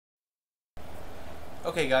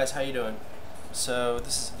Okay guys, how you doing? So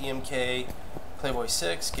this is EMK Playboy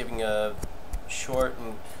 6 giving a short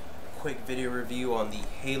and quick video review on the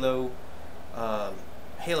Halo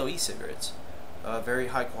e-cigarettes. Very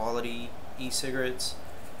high quality e-cigarettes.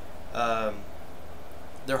 Their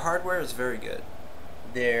hardware is very good.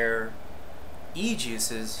 Their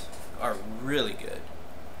e-juices are really good.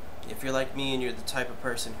 If you're like me and you're the type of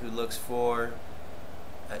person who looks for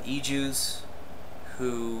e-juice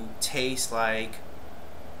who tastes like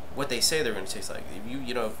what they say they're going to taste like. If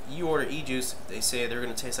you order e-juice, they say they're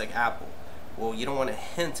going to taste like apple. Well, you don't want a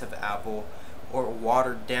hint of apple or a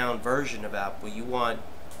watered down version of apple. You want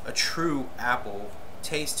a true apple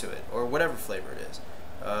taste to it, or whatever flavor it is.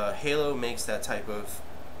 Halo makes that type of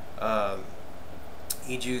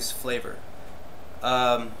e-juice flavor.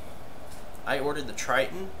 I ordered the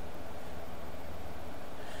Triton.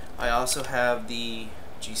 I also have the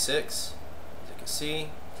G6, as you can see,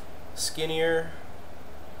 skinnier,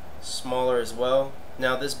 smaller as well.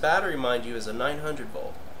 Now this battery, mind you, is a 900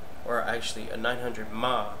 volt, or actually a 900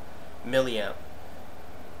 milliamp.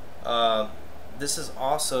 This is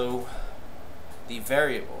also the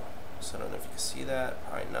variable, so I don't know if you can see that,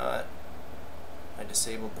 probably not. I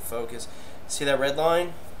disabled the focus. See that red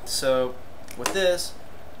line? So with this,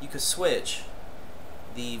 you could switch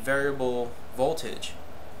the variable voltage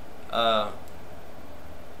of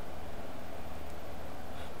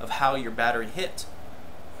how your battery hit.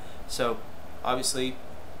 So obviously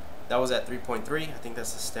that was at 3.3. I think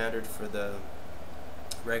that's the standard for the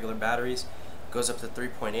regular batteries. Goes up to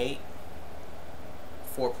 3.8,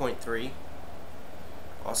 4.3,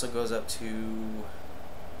 also goes up to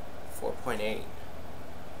 4.8.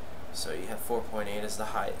 So you have 4.8 as the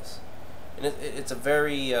highest, and it's a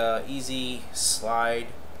very easy slide,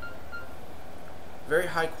 very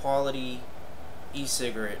high quality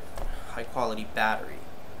e-cigarette, high quality battery.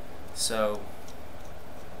 So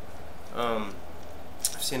I've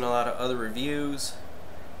seen a lot of other reviews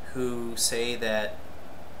who say that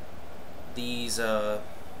these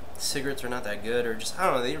cigarettes are not that good, or just, I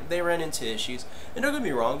don't know, they ran into issues. And don't get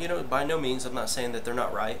me wrong, by no means I'm not saying that they're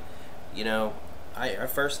not right. I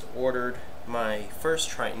first ordered my first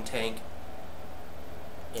Triton tank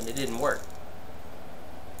and it didn't work.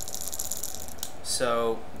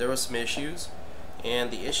 So there was some issues,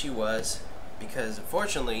 and the issue was because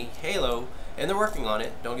unfortunately Halo, and they're working on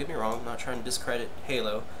it, don't get me wrong, I'm not trying to discredit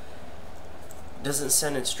Halo, doesn't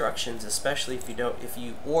send instructions, especially if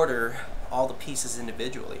you order all the pieces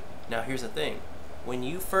individually. Now here's the thing, when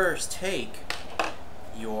you first take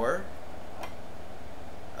your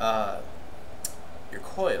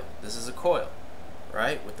coil, this is a coil,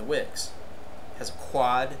 right, with the wicks, it has a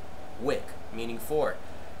quad wick, meaning 4.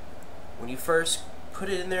 When you first put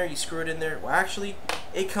it in there, you screw it in there, well actually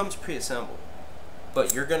it comes pre-assembled,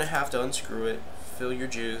 but you're gonna have to unscrew it, fill your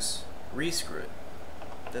juice, re-screw it.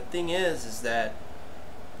 The thing is that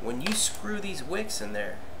when you screw these wicks in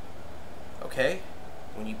there, okay,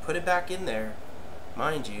 when you put it back in there,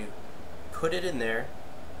 mind you, put it in there,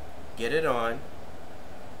 get it on,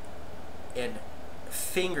 and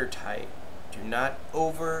finger tight. Do not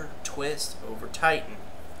over twist, over tighten.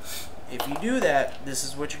 If you do that, this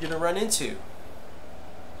is what you're going to run into.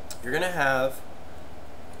 You're going to have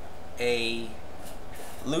a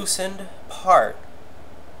loosened part.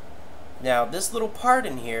 Now this little part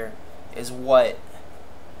in here is what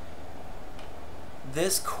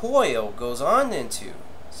this coil goes on into.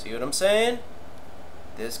 See what I'm saying?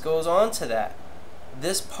 This goes on to that.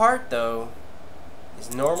 This part though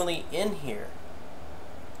is normally in here,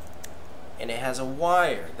 and it has a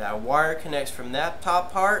wire. That wire connects from that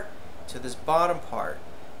top part to this bottom part.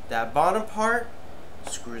 That bottom part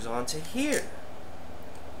screws onto here.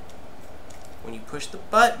 When you push the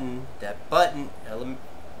button, that button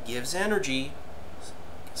gives energy,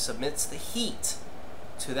 submits the heat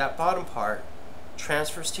to that bottom part,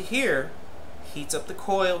 transfers to here, heats up the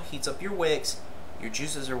coil, heats up your wicks. Your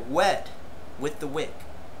juices are wet with the wick,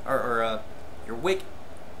 or your wick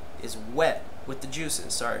is wet with the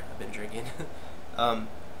juices. Sorry, I've been drinking.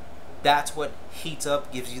 That's what heats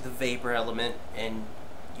up, gives you the vapor element, and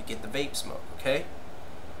you get the vape smoke, okay?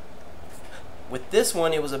 With this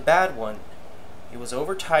one, it was a bad one. It was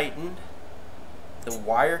over tightened, the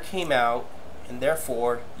wire came out, and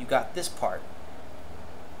therefore you got this part.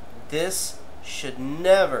 This should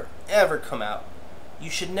never ever come out. You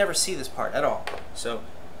should never see this part at all. So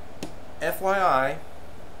FYI,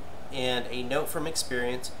 and a note from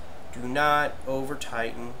experience, do not over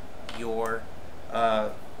tighten your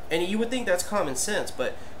and you would think that's common sense,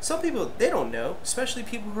 but some people, they don't know, especially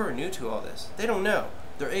people who are new to all this. They don't know.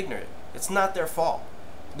 They're ignorant. It's not their fault.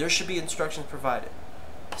 There should be instructions provided.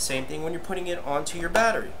 Same thing when you're putting it onto your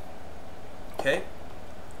battery. Okay?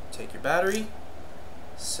 Take your battery,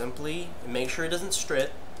 simply make sure it doesn't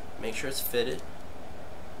strip, make sure it's fitted.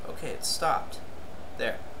 Okay, it's stopped.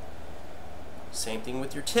 There. Same thing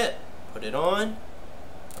with your tip. Put it on.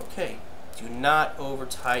 Okay. Do not over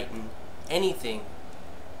tighten anything.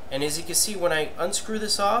 And as you can see, when I unscrew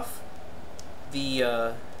this off,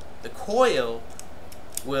 the coil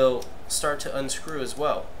will start to unscrew as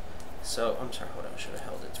well. So, I'm sorry, hold on, I should have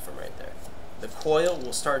held it from right there. The coil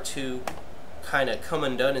will start to kind of come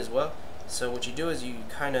undone as well. So what you do is you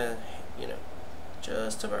kind of, you know,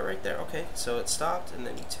 just about right there. Okay, so it stopped, and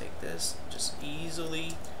then you take this, just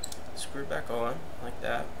easily screw it back on like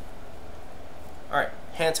that. Alright,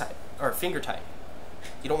 hand tight, or finger tight.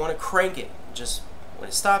 You don't want to crank it, just when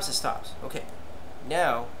it stops, it stops. Okay,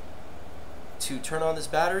 now to turn on this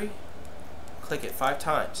battery, click it 5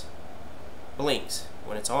 times. Blinks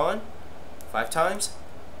when it's on, 5 times.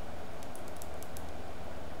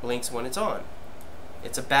 Blinks when it's on.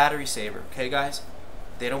 It's a battery saver, okay guys?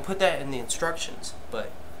 They don't put that in the instructions,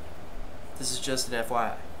 but this is just an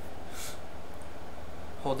FYI.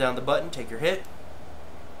 Hold down the button, take your hit.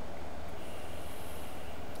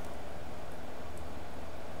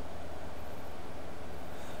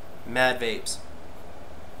 Mad vapes.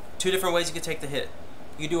 2 different ways you can take the hit.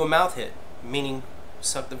 You do a mouth hit, meaning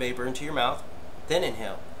suck the vapor into your mouth, then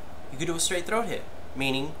inhale. You could do a straight throat hit,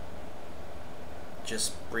 meaning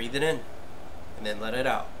just breathe it in and then let it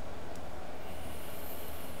out.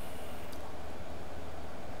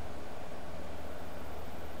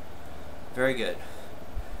 Very good.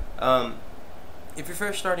 If you're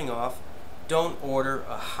first starting off, don't order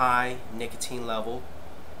a high nicotine level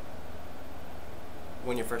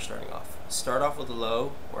when you're first starting off. Start off with a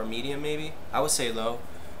low or medium maybe. I would say low.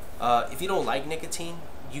 If you don't like nicotine,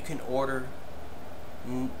 you can order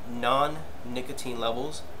non-nicotine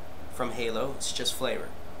levels from Halo. It's just flavor.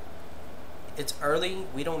 It's early.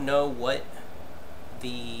 We don't know what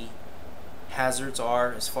the hazards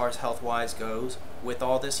are as far as health-wise goes with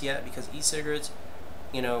all this yet, because e-cigarettes,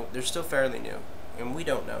 you know, they're still fairly new, and we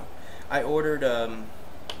don't know. I ordered an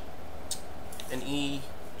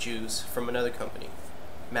e-juice from another company,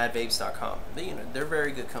 madvapes.com. You know, they're a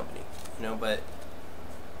very good company, you know, but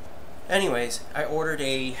anyways, I ordered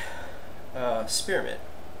a spearmint,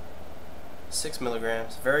 6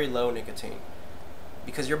 milligrams, very low nicotine,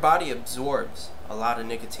 because your body absorbs a lot of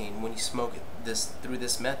nicotine when you smoke it through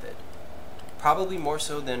this method, probably more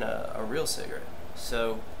so than a real cigarette.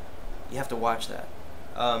 So you have to watch that.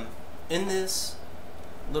 In this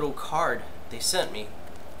little card they sent me,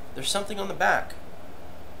 there's something on the back.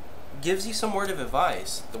 Gives you some word of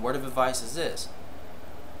advice. The word of advice is this.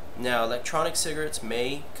 Now, electronic cigarettes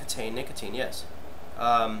may contain nicotine, yes.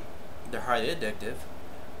 They're highly addictive.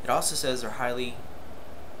 It also says they're highly,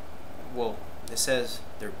 well, it says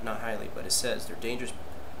they're not highly, but it says they're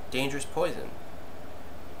dangerous poison.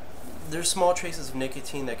 There's small traces of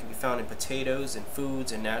nicotine that can be found in potatoes and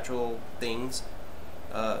foods and natural things.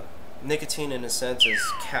 Nicotine, in a sense, is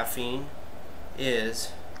caffeine,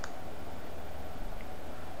 is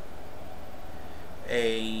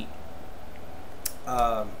a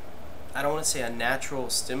I don't want to say a natural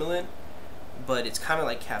stimulant, but it's kind of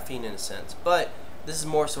like caffeine in a sense. But this is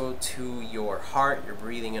more so to your heart, your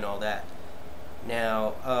breathing, and all that.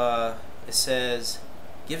 Now, it says,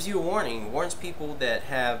 gives you a warning, warns people that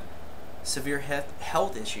have severe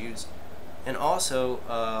health issues, and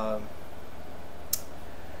also,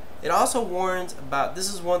 it also warns about,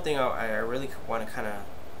 this is one thing I really want to kind of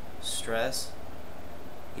stress.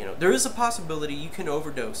 You know, there is a possibility you can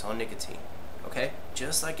overdose on nicotine, okay?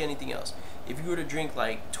 Just like anything else. If you were to drink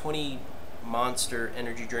like 20 Monster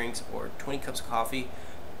energy drinks or 20 cups of coffee,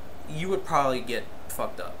 you would probably get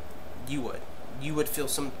fucked up. You would feel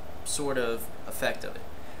some sort of effect of it.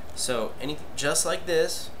 So anything just like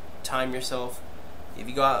this, time yourself. If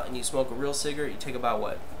you go out and you smoke a real cigarette, you take about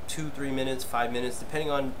what, 2-3 minutes, 5 minutes, depending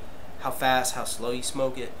on how fast, how slow you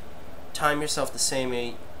smoke it. Time yourself the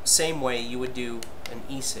same way you would do an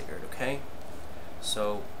e-cigarette, okay?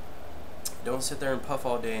 So don't sit there and puff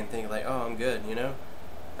all day and think like, oh, I'm good, you know?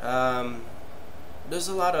 There's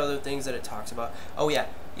a lot of other things that it talks about. Oh yeah,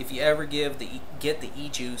 if you ever get the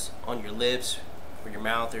e-juice on your lips or your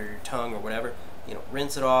mouth or your tongue or whatever, you know,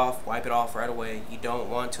 rinse it off, wipe it off right away. You don't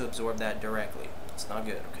want to absorb that directly. It's not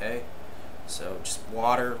good, okay? So just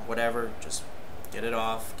water, whatever, just get it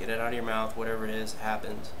off, get it out of your mouth, whatever it is,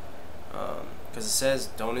 happens. Because it says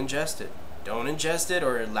don't ingest it. Don't ingest it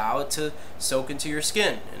or allow it to soak into your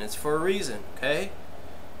skin, and it's for a reason, okay?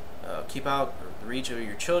 Keep out the reach of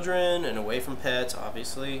your children and away from pets,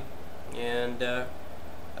 obviously. And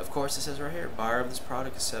Of course, it says right here, buyer of this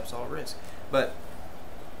product accepts all risk. But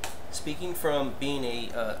speaking from being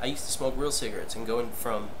I used to smoke real cigarettes, and going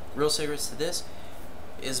from real cigarettes to this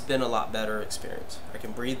has been a lot better experience. I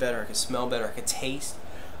can breathe better, I can smell better, I can taste.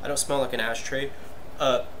 I don't smell like an ashtray.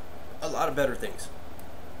 A lot of better things.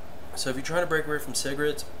 So if you're trying to break away from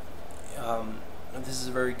cigarettes, this is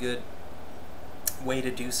a very good way to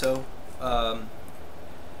do so. The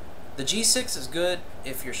G6 is good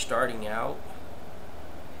if you're starting out.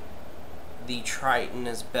 The Triton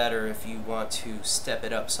is better if you want to step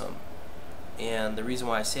it up some. And the reason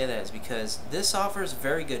why I say that is because this offers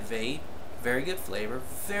very good vape, very good flavor,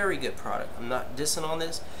 very good product. I'm not dissing on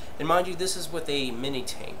this. And mind you, this is with a mini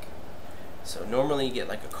tank. So normally you get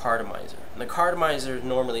like a cartomizer. And the cartomizer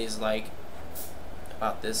normally is like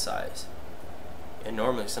about this size. And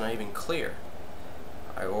normally it's not even clear.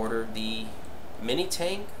 I ordered the mini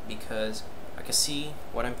tank because I can see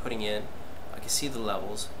what I'm putting in. I can see the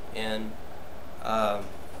levels. And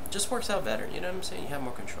just works out better. You know what I'm saying? You have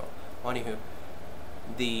more control. Anywho,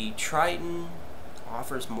 the Triton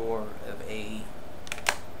offers more of a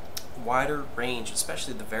wider range,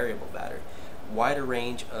 especially the variable battery, wider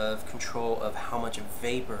range of control of how much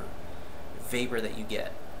vapor that you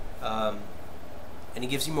get, and it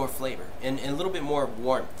gives you more flavor and a little bit more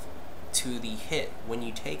warmth to the hit when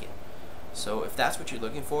you take it. So if that's what you're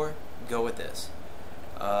looking for, go with this.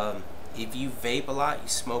 If you vape a lot, you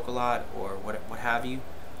smoke a lot, or what have you,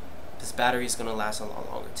 this battery is going to last a lot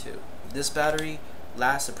longer too. This battery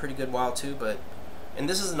lasts a pretty good while too, and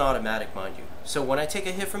this is an automatic, mind you. So when I take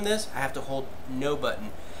a hit from this, I have to hold no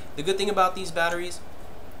button. The good thing about these batteries,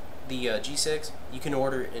 the G6, you can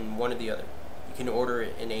order it in one or the other. You can order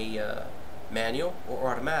it in a manual or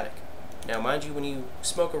automatic. Now mind you, when you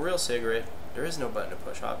smoke a real cigarette, there is no button to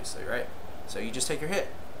push, obviously, right? So you just take your hit.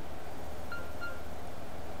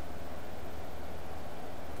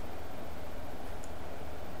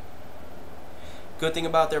 Good thing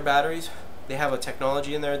about their batteries, they have a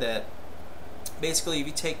technology in there that basically if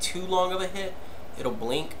you take too long of a hit, it'll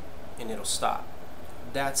blink and it'll stop.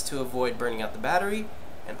 That's to avoid burning out the battery,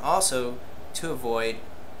 and also to avoid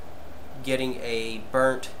getting a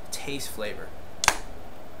burnt taste flavor.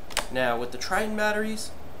 Now with the Triton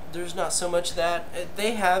batteries, there's not so much that.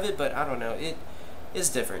 They have it, but I don't know, it is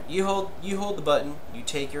different. You hold the button, you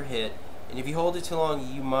take your hit, and if you hold it too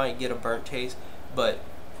long, you might get a burnt taste. But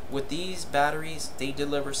with these batteries, they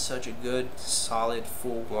deliver such a good, solid,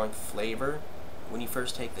 full warmth flavor. When you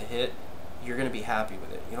first take the hit, you're going to be happy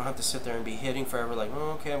with it. You don't have to sit there and be hitting forever like,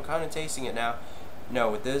 oh, okay, I'm kind of tasting it now.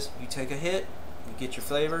 No, with this, you take a hit, you get your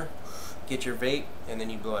flavor, get your vape, and then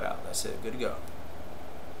you blow it out. That's it. Good to go.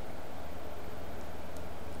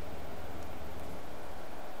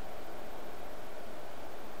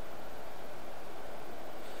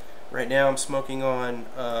 Right now I'm smoking on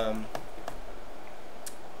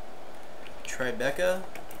Tribeca.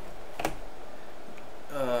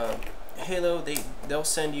 Halo, they'll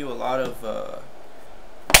send you a lot of,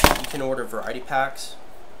 you can order variety packs.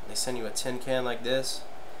 They send you a tin can like this.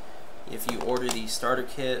 If you order the starter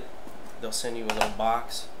kit, they'll send you a little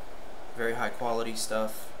box. Very high quality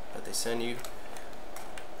stuff that they send you.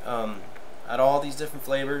 At all these different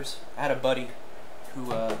flavors. I had a buddy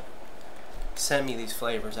who sent me these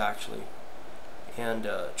flavors actually. And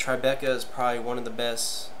Tribeca is probably one of the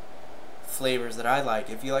best flavors that I like.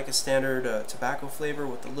 If you like a standard tobacco flavor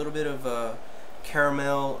with a little bit of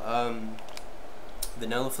caramel,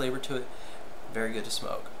 vanilla flavor to it, very good to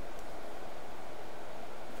smoke.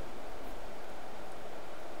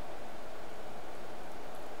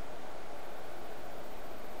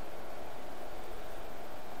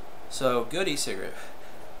 So good e-cigarette.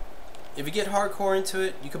 If you get hardcore into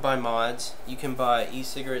it, you can buy mods. You can buy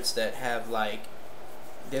e-cigarettes that have like,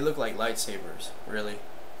 they look like lightsabers, really.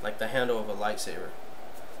 Like the handle of a lightsaber.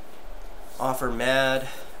 Offer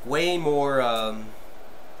way more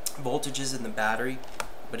voltages in the battery,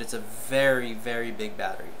 but it's a very, very big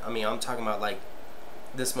battery. I mean, I'm talking about like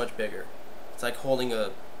this much bigger. It's like holding a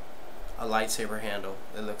lightsaber handle.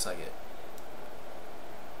 It looks like it.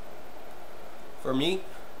 For me,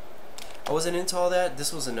 I wasn't into all that.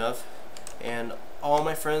 This was enough. And all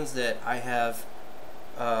my friends that I have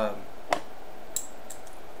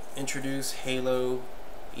introduced Halo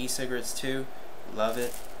e-cigarettes to love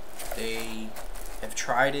it. They have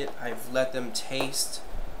tried it. I've let them taste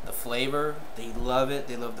the flavor. They love it.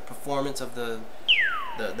 They love the performance of the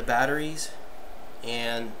batteries,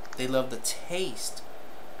 and they love the taste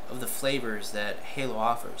of the flavors that Halo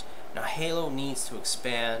offers. Now Halo needs to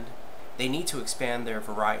expand. They need to expand their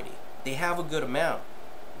variety. They have a good amount,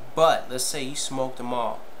 but let's say you smoked them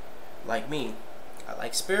all like me. I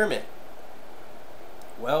like spearmint.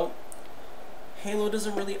 Well, Halo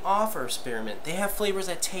doesn't really offer spearmint. They have flavors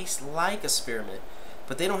that taste like a spearmint,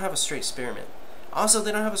 but they don't have a straight spearmint. Also,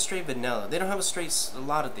 they don't have a straight vanilla. They don't have a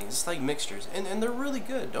lot of things. It's like mixtures, and they're really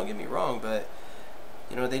good. Don't get me wrong, but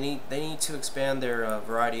you know, they need to expand their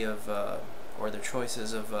variety of or their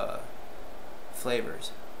choices of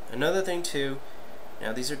flavors. Another thing too.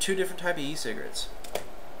 Now these are two different type of e-cigarettes.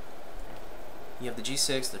 You have the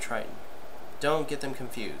G6, the Triton. Don't get them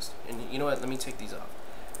confused. And you know what? Let me take these off.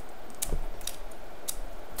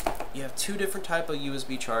 You have two different type of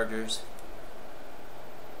USB chargers.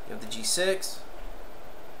 You have the G6.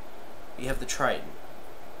 You have the Triton.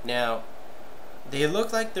 Now, they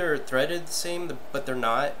look like they're threaded the same, but they're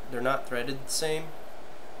not. They're not threaded the same.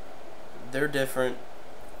 They're different.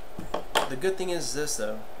 The good thing is this,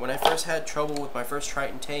 though. When I first had trouble with my first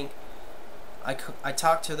Triton tank, I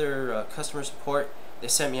talked to their customer support. They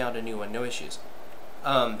sent me out a new one, no issues.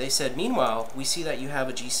 They said, meanwhile, we see that you have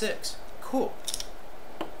a G6. Cool.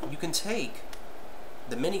 You can take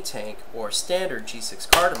the mini tank or standard G6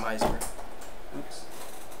 cartomizer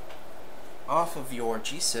off of your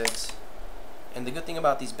G6, and the good thing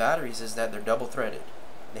about these batteries is that they're double threaded.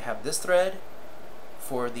 They have this thread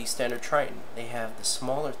for the standard Triton. They have the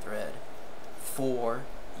smaller thread for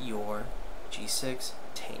your G6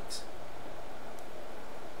 tanks.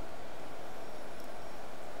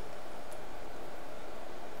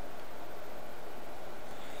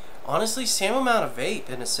 Honestly, same amount of vape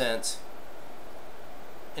in a sense.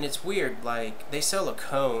 And it's weird, like they sell a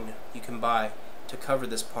cone you can buy to cover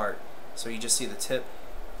this part, so you just see the tip.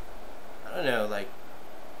 I don't know, like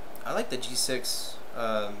I like the G6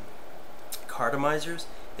 cartomizers.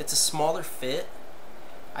 It's a smaller fit.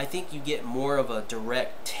 I think you get more of a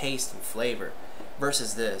direct taste and flavor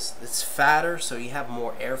versus this. It's fatter, so you have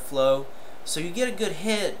more airflow, so you get a good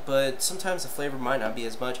hit, but sometimes the flavor might not be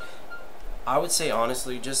as much. I would say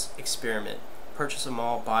honestly, just experiment. Purchase them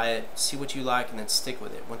all, buy it, see what you like, and then stick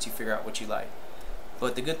with it once you figure out what you like.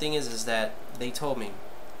 But the good thing is that they told me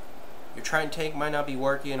your Triton tank might not be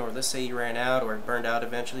working, or let's say you ran out or burned out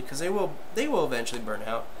eventually, because they will eventually burn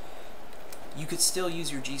out. You could still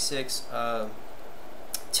use your G6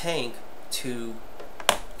 tank to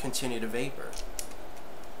continue to vapor.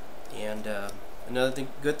 And another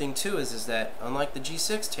good thing too is that unlike the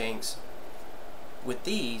G6 tanks, with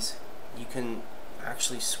these you can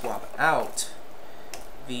actually swap out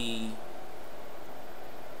the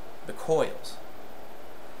coils.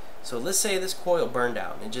 So let's say this coil burned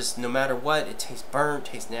out, and just no matter what, it tastes burnt,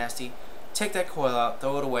 tastes nasty. Take that coil out,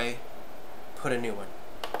 throw it away, put a new one.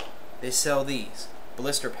 They sell these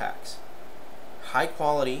blister packs, high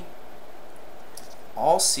quality,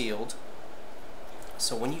 all sealed.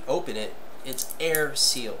 So when you open it, it's air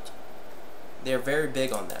sealed. They're very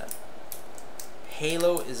big on that.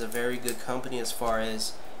 Halo is a very good company as far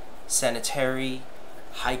as sanitary,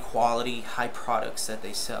 high quality, high products that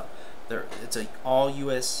they sell. It's a all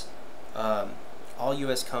US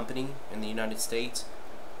company in the United States.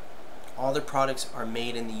 All their products are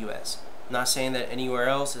made in the US. Not saying that anywhere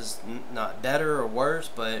else is not better or worse,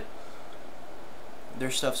 but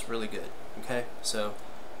their stuff's really good. Okay, so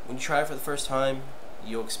when you try it for the first time,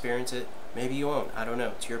 you'll experience it. Maybe you won't. I don't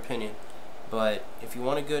know. It's your opinion. But if you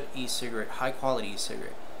want a good e-cigarette, high quality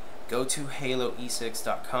e-cigarette, go to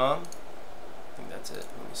haloecigs.com. I think that's it.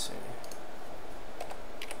 Let me see.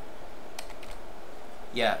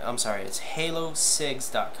 Yeah, I'm sorry. It's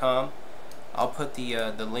haloecigs.com. I'll put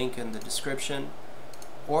the link in the description.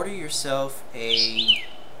 Order yourself a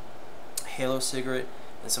Halo cigarette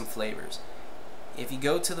and some flavors. If you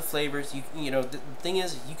go to the flavors, you know the thing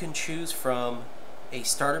is you can choose from a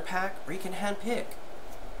starter pack, or you can hand pick.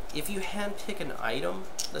 If you hand pick an item,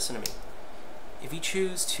 listen to me. If you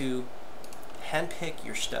choose to hand pick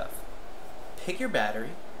your stuff, pick your battery,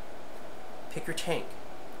 pick your tank,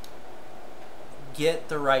 get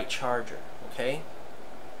the right charger, okay?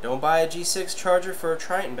 Don't buy a G6 charger for a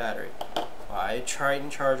Triton battery. Buy a Triton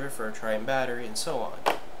charger for a Triton battery, and so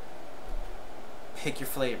on. Pick your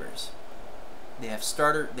flavors. They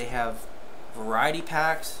have variety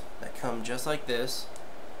packs that come just like this,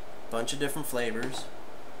 bunch of different flavors.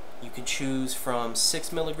 You can choose from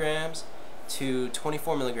 6 milligrams to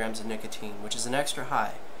 24 milligrams of nicotine, which is an extra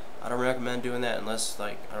high. I don't recommend doing that unless,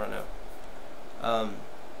 like, I don't know,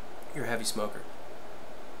 you're a heavy smoker.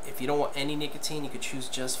 If you don't want any nicotine, you could choose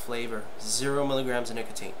just flavor. 0 milligrams of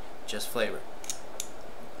nicotine, just flavor.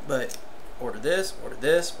 But order this,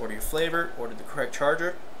 order your flavor, order the correct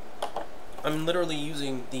charger. I'm literally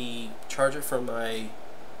using the charger from my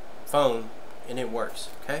phone, and it works,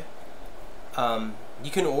 okay? You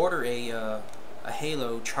can order a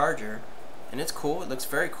Halo charger and it's cool. It looks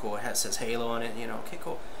very cool. It says Halo on it, you know. Okay,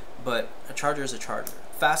 cool. But a charger is a charger.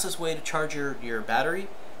 Fastest way to charge your battery,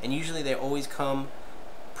 and usually they always come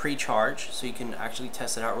pre-charged, so you can actually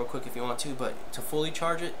test it out real quick if you want to. But to fully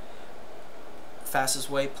charge it, fastest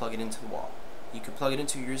way, plug it into the wall. You can plug it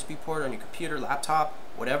into your USB port on your computer, laptop,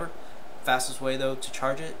 whatever. Fastest way though to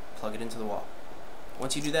charge it, plug it into the wall.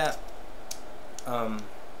 Once you do that,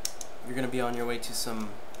 you're going to be on your way to some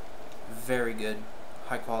very good,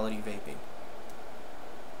 high quality vaping.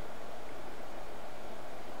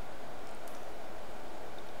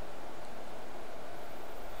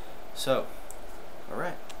 So,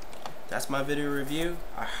 alright, that's my video review.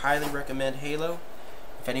 I highly recommend Halo.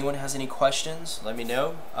 If anyone has any questions, let me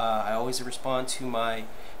know. I always respond to my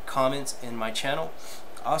comments in my channel.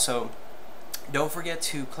 Also, don't forget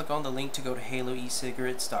to click on the link to go to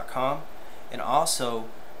haloecigarettes.com, and also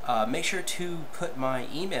make sure to put my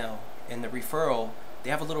email in the referral. They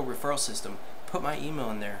have a little referral system. Put my email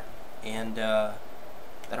in there, and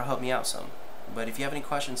that'll help me out some. But if you have any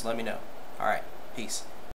questions, let me know. Alright, peace.